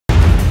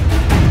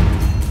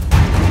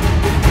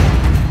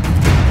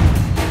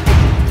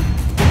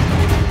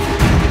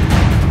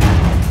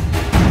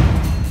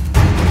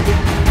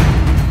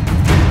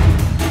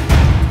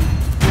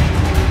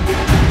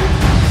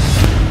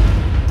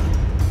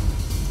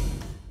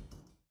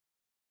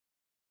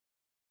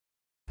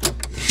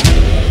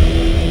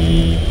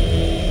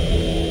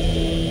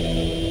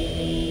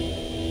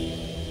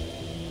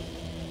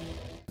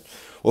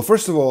Well,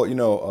 first of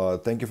all,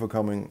 thank you for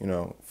coming,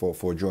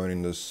 for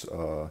joining this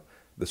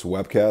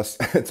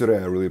webcast today.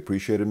 I really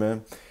appreciate it,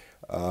 man.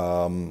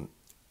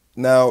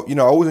 Now, I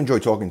always enjoy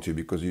talking to you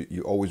because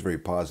you're always very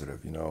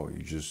positive.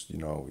 You just,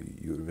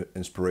 you're an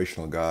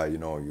inspirational guy.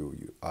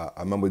 I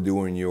remember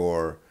doing it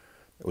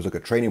was like a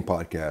training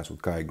podcast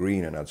with Kai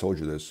Green, and I told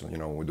you this,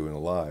 when we're doing it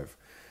live.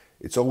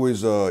 It's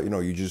always,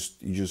 you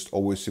just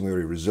always seem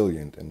very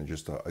resilient and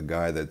just a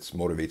guy that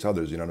motivates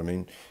others. You know what I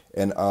mean?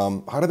 And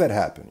how did that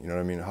happen? You know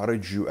what I mean? How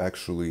did you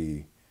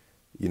actually,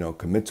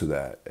 commit to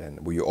that?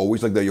 And were you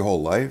always like that your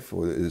whole life,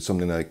 or is it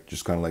something like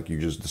just kind of like you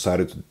just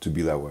decided to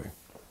be that way?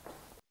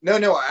 No,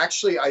 no.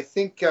 Actually, I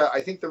think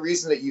the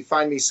reason that you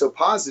find me so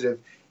positive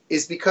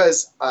is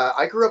because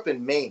I grew up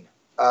in Maine.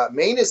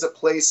 Maine is a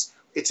place.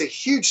 It's a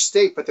huge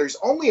state, but there's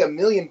only 1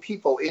 million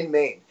people in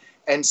Maine,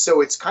 and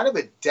so it's kind of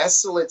a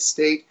desolate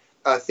state.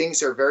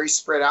 Things are very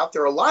spread out.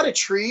 There are a lot of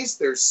trees.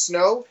 There's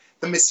snow.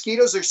 The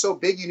mosquitoes are so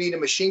big you need a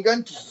machine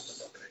gun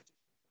because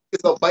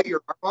they'll bite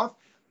your arm off.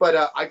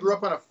 But I grew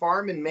up on a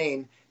farm in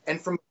Maine, and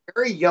from a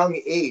very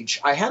young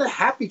age, I had a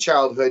happy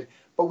childhood.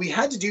 But we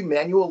had to do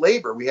manual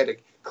labor. We had to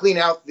clean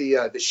out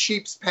the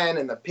sheep's pen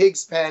and the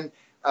pig's pen.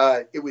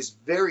 It was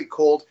very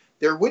cold.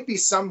 There would be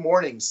some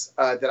mornings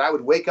that I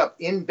would wake up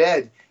in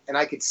bed and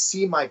I could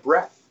see my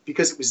breath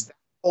because it was that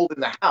cold in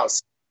the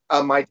house.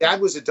 My dad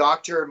was a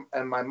doctor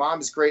and my mom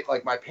is great.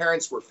 Like my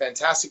parents were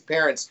fantastic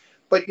parents.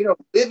 But,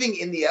 living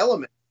in the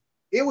element,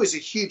 it was a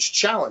huge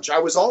challenge. I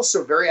was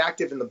also very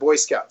active in the Boy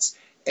Scouts.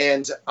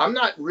 And I'm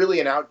not really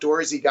an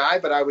outdoorsy guy,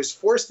 but I was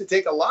forced to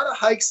take a lot of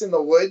hikes in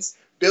the woods,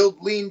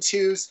 build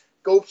lean-tos,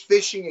 go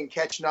fishing and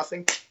catch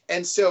nothing.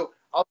 And so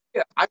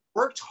I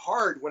worked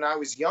hard when I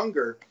was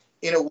younger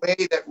in a way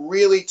that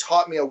really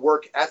taught me a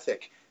work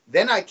ethic.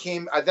 Then I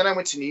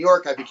went to New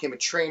York. I became a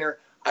trainer.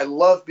 I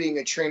love being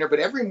a trainer, but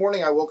every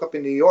morning I woke up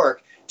in New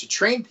York to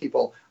train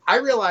people. I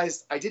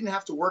realized I didn't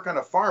have to work on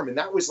a farm, and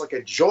that was like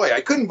a joy. I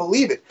couldn't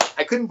believe it.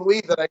 I couldn't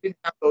believe that I didn't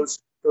have those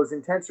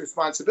intense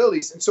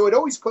responsibilities, and so it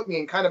always put me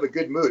in kind of a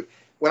good mood.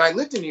 When I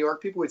lived in New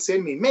York, people would say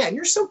to me, "Man,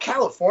 you're so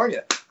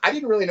California." I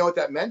didn't really know what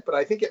that meant, but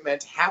I think it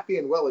meant happy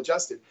and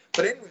well-adjusted.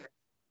 But anyway,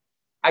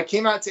 I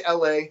came out to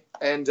LA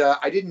and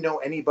I didn't know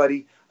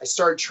anybody. I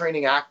started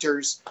training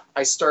actors.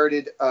 I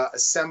started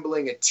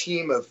assembling a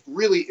team of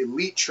really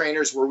elite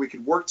trainers where we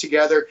could work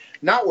together,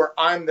 not where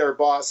I'm their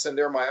boss and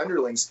they're my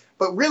underlings,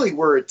 but really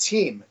we're a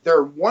team.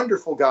 They're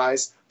wonderful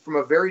guys from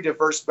a very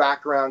diverse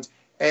background,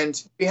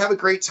 and we have a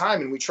great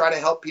time and we try to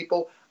help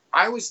people.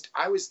 I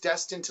was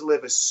destined to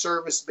live a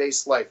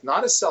service-based life,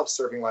 not a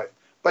self-serving life,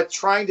 but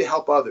trying to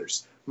help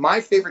others.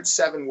 My favorite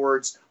 7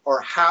 words are,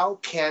 how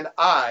can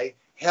I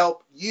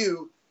help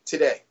you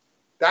today?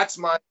 That's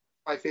my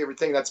favorite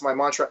thing. That's my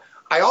mantra.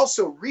 I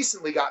also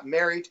recently got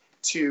married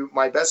to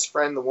my best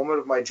friend, the woman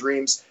of my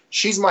dreams.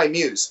 She's my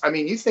muse. I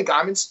mean, you think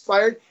I'm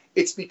inspired?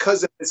 It's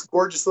because of this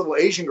gorgeous little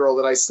Asian girl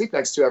that I sleep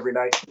next to every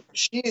night.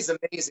 She is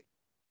amazing.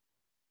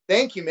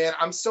 Thank you, man.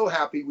 I'm so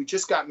happy. We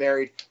just got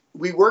married.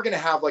 We were going to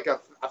have like a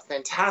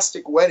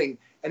fantastic wedding.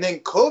 And then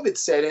COVID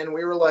set in.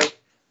 We were like,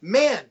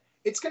 man,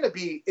 it's going to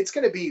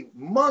be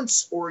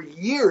months or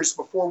years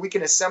before we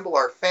can assemble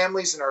our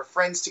families and our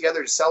friends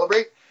together to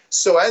celebrate.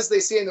 So as they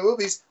say in the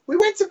movies, we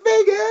went to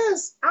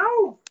Vegas.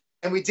 Ow!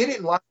 And we did it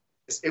in Las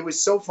Vegas. It was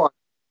so fun.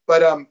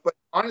 But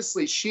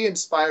honestly, she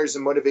inspires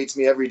and motivates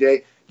me every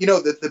day.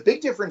 The big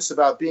difference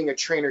about being a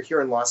trainer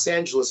here in Los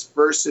Angeles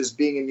versus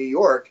being in New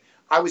York,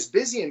 I was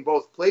busy in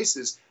both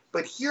places,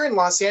 but here in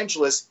Los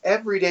Angeles,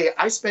 every day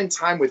I spend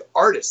time with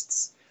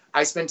artists.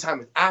 I spend time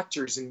with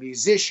actors and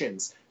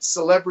musicians,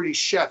 celebrity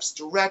chefs,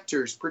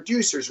 directors,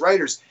 producers,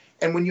 writers.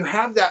 And when you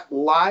have that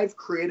live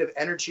creative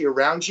energy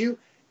around you,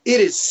 it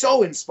is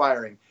so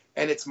inspiring.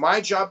 And it's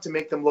my job to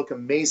make them look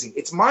amazing.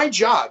 It's my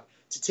job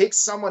to take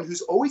someone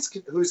who's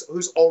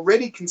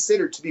already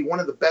considered to be one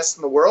of the best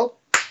in the world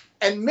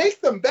and make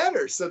them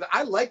better. So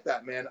I like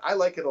that, man. I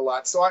like it a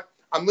lot. So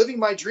I'm living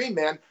my dream,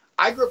 man.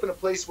 I grew up in a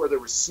place where there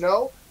was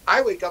snow.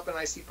 I wake up and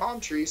I see palm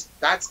trees.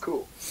 That's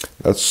cool.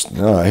 That's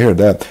no, I hear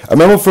that. I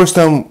remember first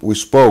time we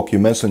spoke, you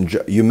mentioned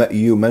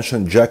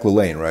Jack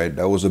Lalanne, right?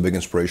 That was a big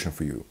inspiration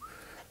for you.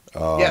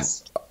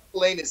 Yes,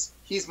 Lane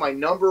he's my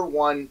number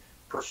one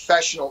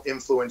professional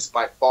influence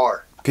by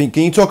far. Can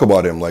you talk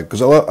about him, like,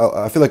 because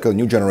I feel like a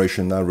new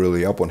generation not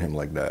really up on him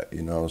like that,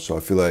 So I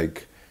feel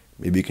like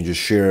maybe you can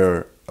just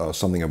share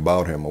something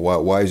about him.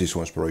 Why is he so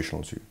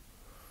inspirational to you?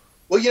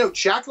 Well,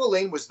 Jack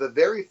Lalanne was the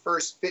very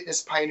first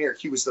fitness pioneer.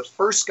 He was the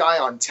first guy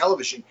on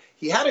television.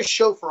 He had a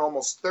show for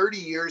almost 30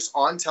 years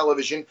on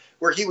television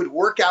where he would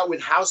work out with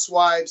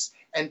housewives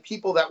and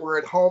people that were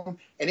at home,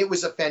 and it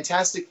was a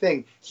fantastic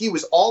thing. He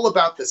was all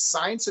about the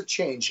science of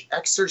change,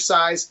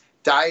 exercise,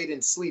 diet,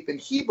 and sleep, and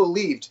he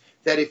believed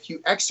that if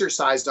you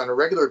exercised on a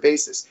regular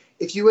basis,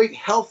 if you ate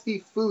healthy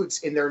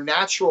foods in their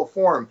natural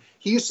form,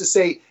 he used to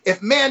say,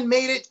 if man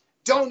made it,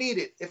 don't eat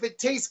it. If it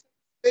tastes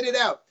good, spit it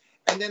out.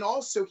 And then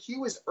also he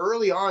was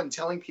early on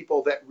telling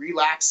people that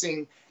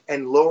relaxing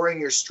and lowering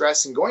your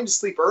stress and going to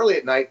sleep early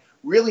at night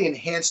really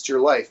enhanced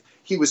your life.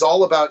 He was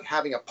all about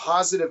having a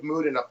positive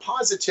mood and a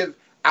positive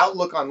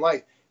outlook on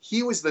life.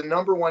 he was the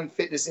 #1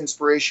 fitness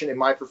inspiration in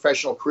my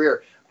professional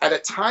career. At a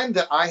time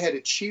that I had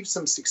achieved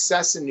some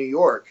success in New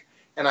York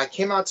and I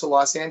came out to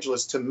Los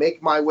Angeles to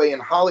make my way in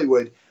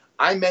Hollywood,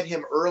 I met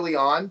him early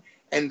on,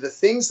 and the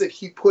things that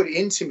he put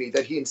into me,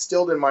 that he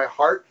instilled in my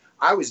heart,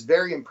 I was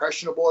very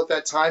impressionable at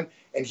that time.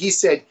 And he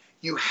said,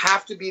 you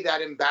have to be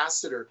that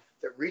ambassador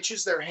that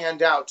reaches their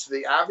hand out to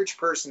the average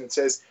person and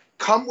says,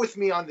 come with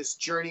me on this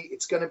journey.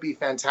 It's going to be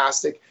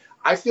fantastic.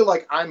 I feel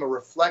like I'm a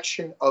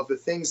reflection of the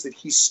things that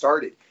he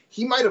started.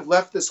 He might have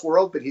left this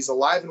world, but he's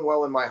alive and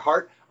well in my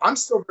heart. I'm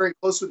still very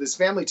close with his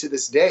family to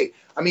this day.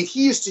 I mean,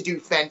 he used to do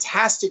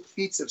fantastic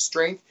feats of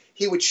strength.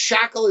 He would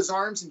shackle his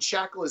arms and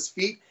shackle his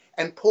feet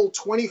and pull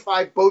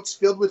 25 boats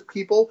filled with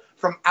people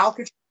from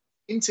Alcatraz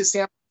into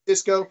San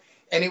Francisco.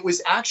 And it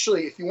was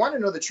actually, if you want to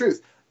know the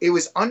truth, it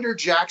was under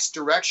Jack's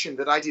direction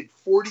that I did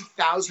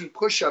 40,000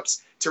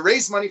 push-ups to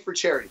raise money for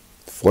charity.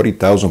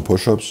 40,000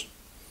 push-ups?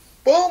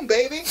 Boom,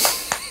 baby.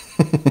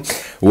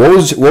 What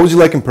was he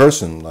like in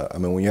person? I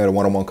mean, when you had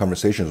one-on-one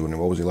conversations with him,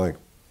 what was he like?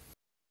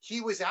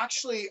 He was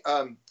actually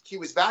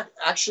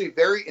actually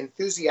very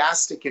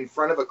enthusiastic in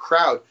front of a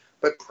crowd,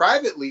 but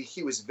privately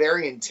he was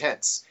very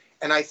intense.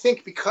 And I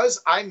think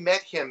because I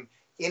met him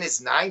in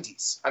his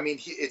 90s, I mean,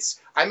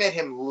 I met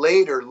him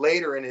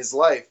later in his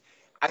life.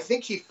 I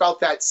think he felt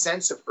that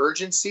sense of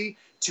urgency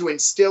to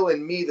instill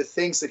in me the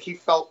things that he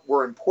felt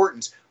were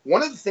important.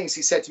 One of the things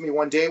he said to me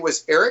one day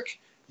was, Eric,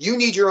 you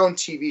need your own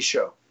TV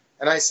show.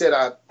 And I said,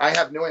 I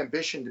have no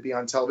ambition to be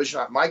on television.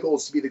 My goal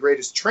is to be the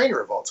greatest trainer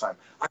of all time.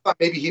 I thought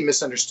maybe he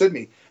misunderstood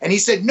me. And he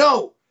said,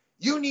 no,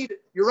 you need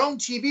your own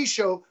TV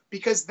show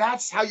because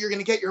that's how you're going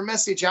to get your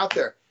message out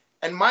there.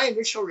 And my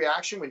initial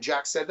reaction when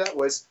Jack said that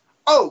was,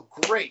 oh,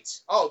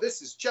 great. Oh,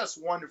 this is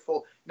just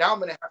wonderful. Now I'm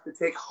going to have to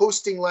take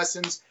hosting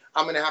lessons.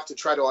 I'm going to have to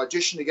try to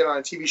audition to get on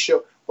a TV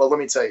show. Well, let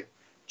me tell you,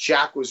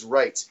 Jack was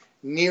right.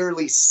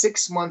 Nearly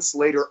 6 months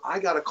later, I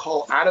got a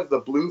call out of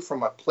the blue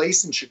from a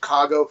place in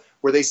Chicago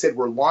where they said,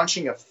 we're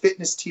launching a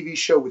fitness TV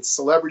show with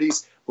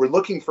celebrities. We're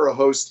looking for a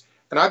host.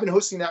 And I've been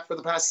hosting that for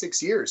the past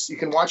 6 years. You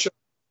can watch it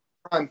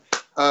all the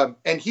time.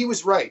 And he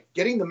was right.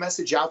 Getting the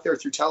message out there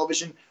through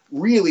television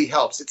really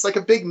helps. It's like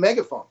a big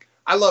megaphone.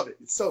 I love it.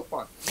 It's so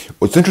fun.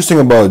 What's interesting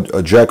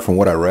about Jack, from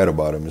what I read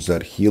about him, is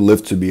that he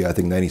lived to be, I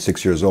think,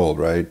 96 years old,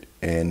 right?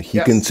 And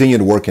he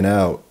continued working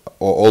out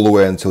all the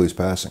way until his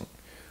passing,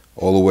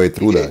 all the way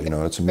through that. You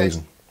know, it's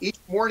amazing. Each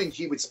morning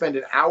he would spend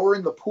an hour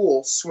in the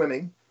pool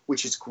swimming,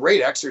 which is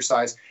great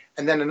exercise,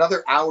 and then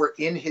another hour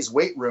in his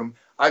weight room.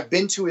 I've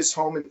been to his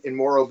home in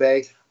Morro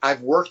Bay.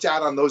 I've worked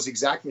out on those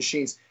exact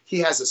machines. He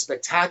has a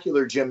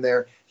spectacular gym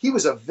there. He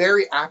was a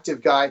very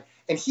active guy.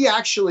 And he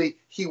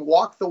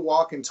walked the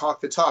walk and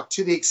talked the talk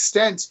to the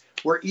extent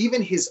where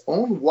even his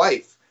own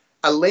wife,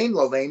 Elaine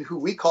Lalanne, who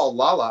we call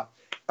Lala,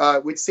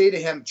 would say to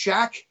him,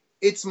 Jack,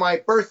 it's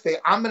my birthday.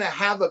 I'm going to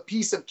have a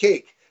piece of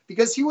cake.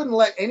 Because he wouldn't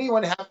let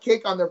anyone have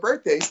cake on their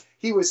birthdays.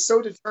 He was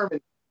so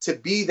determined to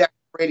be that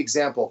great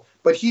example.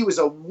 But he was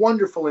a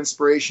wonderful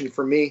inspiration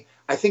for me.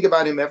 I think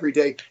about him every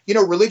day. You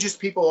know, religious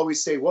people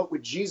always say, what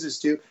would Jesus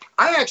do?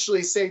 I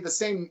actually say the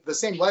same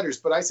letters,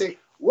 but I say,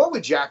 what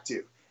would Jack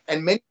do?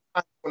 And many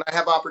times when I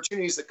have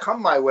opportunities that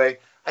come my way,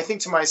 I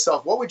think to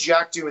myself, what would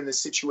Jack do in this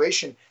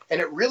situation?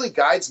 And it really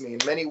guides me in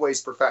many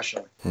ways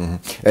professionally.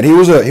 Mm-hmm. And he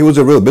was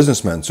a real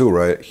businessman too,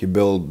 right? He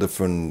built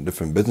different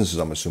businesses,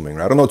 I'm assuming.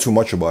 Right? I don't know too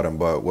much about him,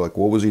 but like,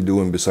 what was he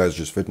doing besides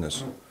just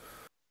fitness?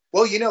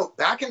 Well, you know,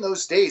 back in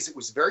those days, it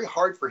was very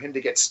hard for him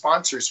to get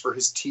sponsors for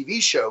his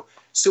TV show.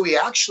 So he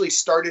actually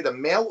started a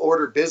mail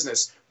order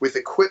business with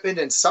equipment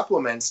and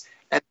supplements,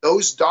 and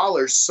those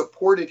dollars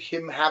supported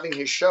him having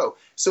his show.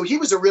 So he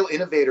was a real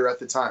innovator at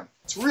the time.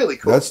 It's really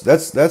cool.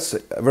 That's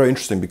very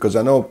interesting, because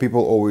I know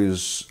people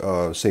always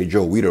say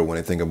Joe Weider when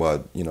they think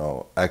about, you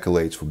know,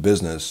 accolades for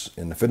business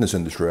in the fitness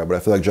industry. But I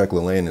feel like Jack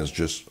Lalanne is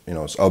just, you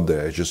know, it's up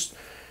there. It's just,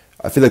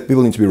 I feel like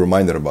people need to be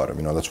reminded about him.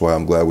 You know, that's why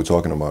I'm glad we're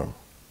talking about him.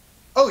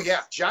 Oh,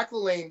 yeah. Jack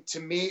Lalanne, to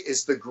me,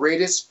 is the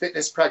greatest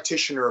fitness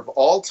practitioner of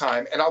all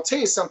time. And I'll tell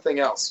you something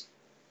else.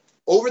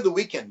 Over the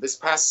weekend, this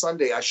past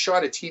Sunday, I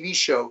shot a TV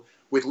show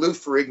with Lou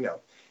Ferrigno.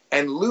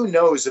 And Lou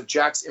knows of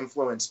Jack's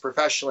influence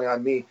professionally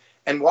on me.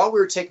 And while we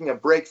were taking a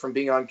break from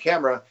being on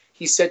camera,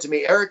 he said to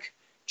me, Eric,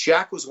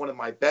 Jack was one of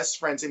my best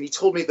friends. And he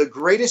told me the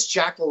greatest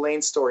Jack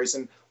Lalanne stories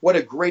and what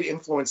a great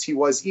influence he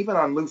was, even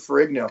on Lou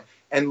Ferrigno.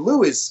 And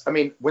Lou is, I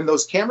mean, when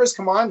those cameras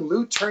come on,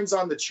 Lou turns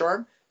on the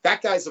charm.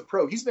 That guy's a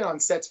pro. He's been on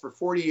sets for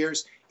 40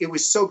 years. It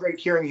was so great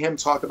hearing him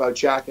talk about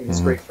Jack and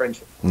his great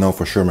friendship. No,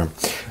 for sure, man.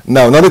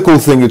 Now, another cool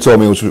thing you told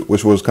me,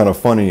 which was kind of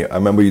funny, I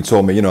remember you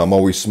told me, you know, I'm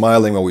always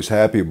smiling, always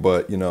happy,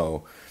 but, you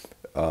know,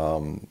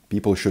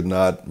 people should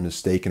not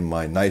mistake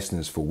my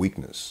niceness for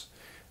weakness.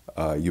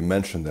 You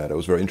mentioned that. It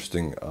was very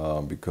interesting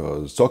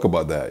because, talk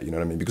about that, you know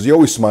what I mean? Because you're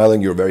always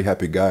smiling, you're a very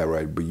happy guy,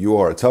 right? But you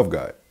are a tough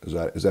guy. Is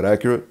that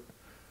accurate?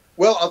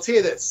 Well, I'll tell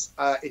you this.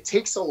 It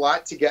takes a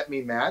lot to get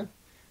me mad.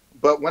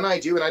 But when I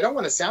do, and I don't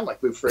want to sound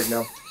like Lou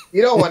Ferrigno,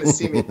 you don't want to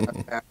see me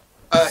mad.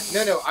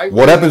 No.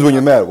 What happens when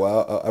you're mad?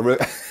 Well,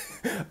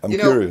 I'm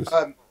curious.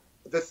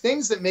 The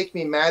things that make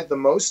me mad the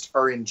most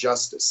are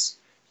injustice.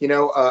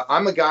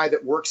 I'm a guy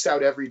that works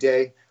out every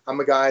day. I'm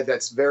a guy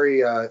that's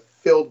very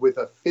filled with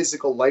a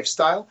physical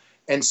lifestyle.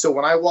 And so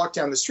when I walk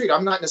down the street,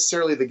 I'm not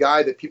necessarily the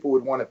guy that people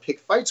would want to pick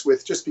fights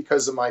with just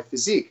because of my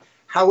physique.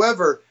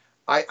 However,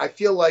 I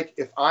feel like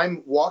if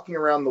I'm walking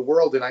around the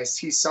world and I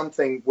see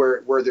something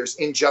where there's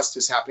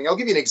injustice happening, I'll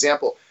give you an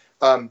example.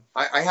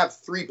 I have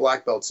 3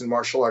 black belts in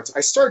martial arts. I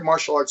started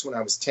martial arts when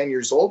I was 10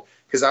 years old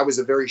because I was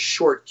a very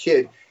short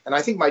kid. And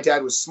I think my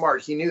dad was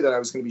smart. He knew that I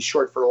was going to be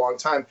short for a long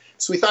time.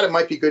 So he thought it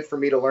might be good for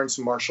me to learn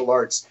some martial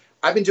arts.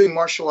 I've been doing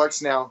martial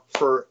arts now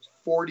for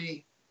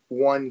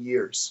 41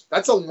 years.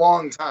 That's a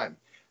long time.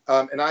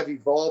 And I've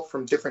evolved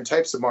from different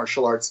types of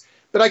martial arts.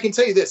 But I can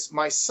tell you this,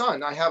 my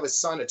son, I have a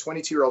son, a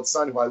 22-year-old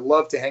son who I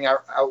love to hang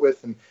out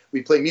with, and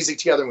we play music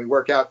together and we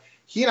work out.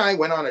 He and I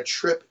went on a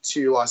trip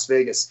to Las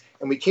Vegas,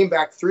 and we came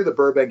back through the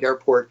Burbank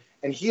airport,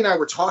 and he and I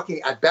were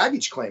talking at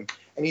baggage claim.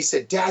 And he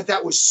said, Dad,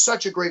 that was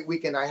such a great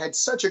weekend. I had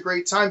such a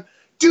great time.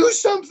 Do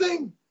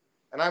something.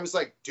 And I was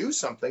like, do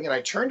something. And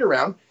I turned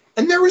around,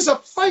 and there was a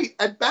fight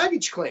at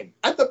baggage claim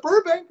at the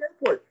Burbank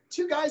airport.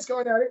 2 guys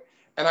going at it.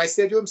 And I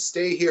said to him,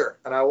 stay here.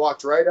 And I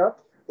walked right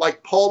up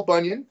like Paul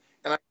Bunyan,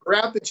 and I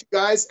grabbed the 2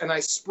 guys, and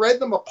I spread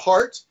them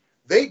apart.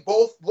 They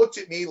both looked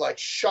at me like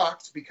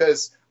shocked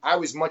because I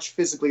was much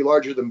physically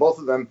larger than both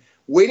of them,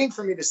 waiting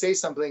for me to say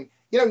something.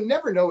 You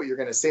never know what you're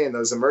going to say in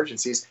those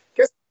emergencies.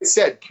 Guess what I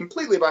said,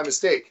 completely by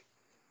mistake?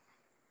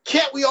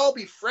 Can't we all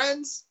be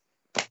friends?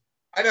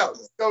 I know,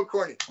 it's so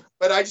corny.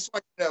 But I just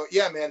want you to know,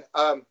 yeah, man,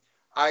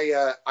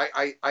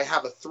 I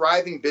have a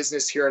thriving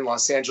business here in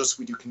Los Angeles.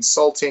 We do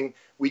consulting.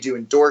 We do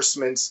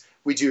endorsements.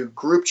 We do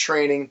group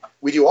training.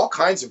 We do all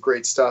kinds of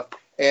great stuff.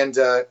 And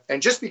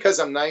just because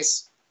I'm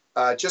nice,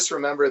 just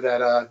remember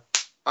that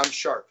I'm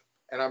sharp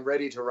and I'm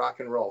ready to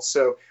rock and roll.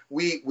 So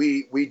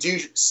we do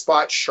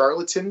spot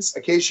charlatans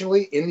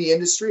occasionally in the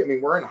industry. I mean,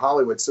 we're in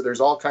Hollywood, so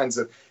there's all kinds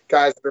of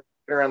guys that are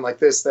around like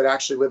this that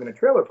actually live in a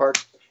trailer park.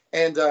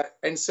 And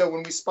so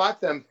when we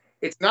spot them,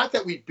 it's not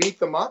that we beat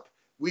them up.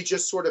 We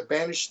just sort of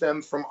banish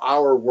them from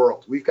our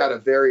world. We've got a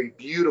very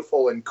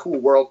beautiful and cool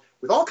world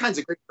with all kinds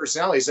of great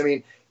personalities. I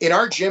mean, in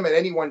our gym at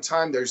any one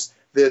time, there's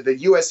the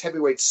U.S.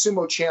 heavyweight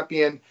sumo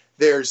champion.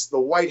 There's the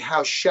White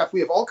House chef. We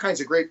have all kinds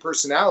of great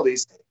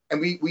personalities.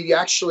 And we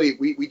actually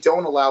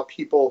don't allow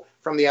people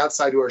from the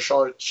outside who are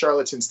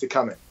charlatans to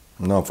come in.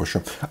 No, for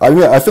sure. I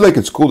mean, I feel like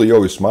it's cool that you're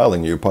always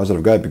smiling. You're a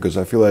positive guy because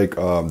I feel like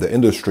the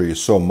industry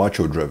is so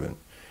macho driven.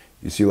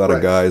 You see a lot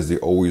of guys, they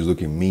always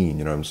looking mean,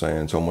 you know what I'm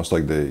saying? It's almost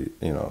like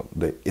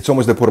it's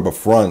almost they put up a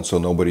front so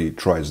nobody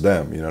tries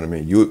them, you know what I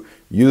mean?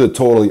 You're the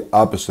totally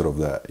opposite of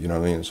that, you know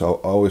what I mean?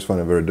 So I always find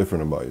it very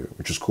different about you,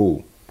 which is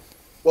cool.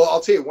 Well, I'll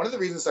tell you, one of the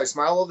reasons I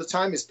smile all the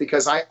time is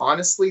because I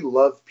honestly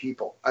love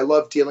people. I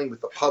love dealing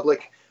with the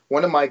public.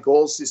 One of my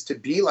goals is to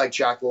be like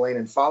Jack Lalanne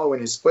and follow in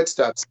his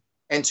footsteps,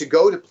 and to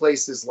go to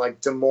places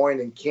like Des Moines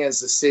and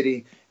Kansas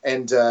City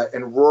and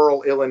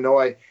rural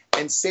Illinois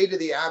and say to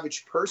the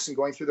average person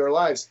going through their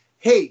lives,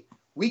 hey,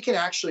 we can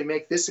actually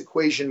make this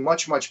equation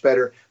much, much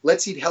better.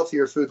 Let's eat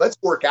healthier food. Let's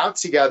work out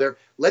together.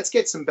 Let's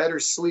get some better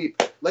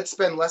sleep. Let's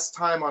spend less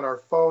time on our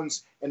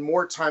phones and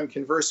more time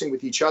conversing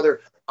with each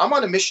other. I'm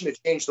on a mission to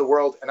change the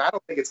world, and I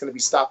don't think it's going to be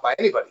stopped by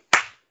anybody.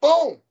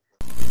 Boom!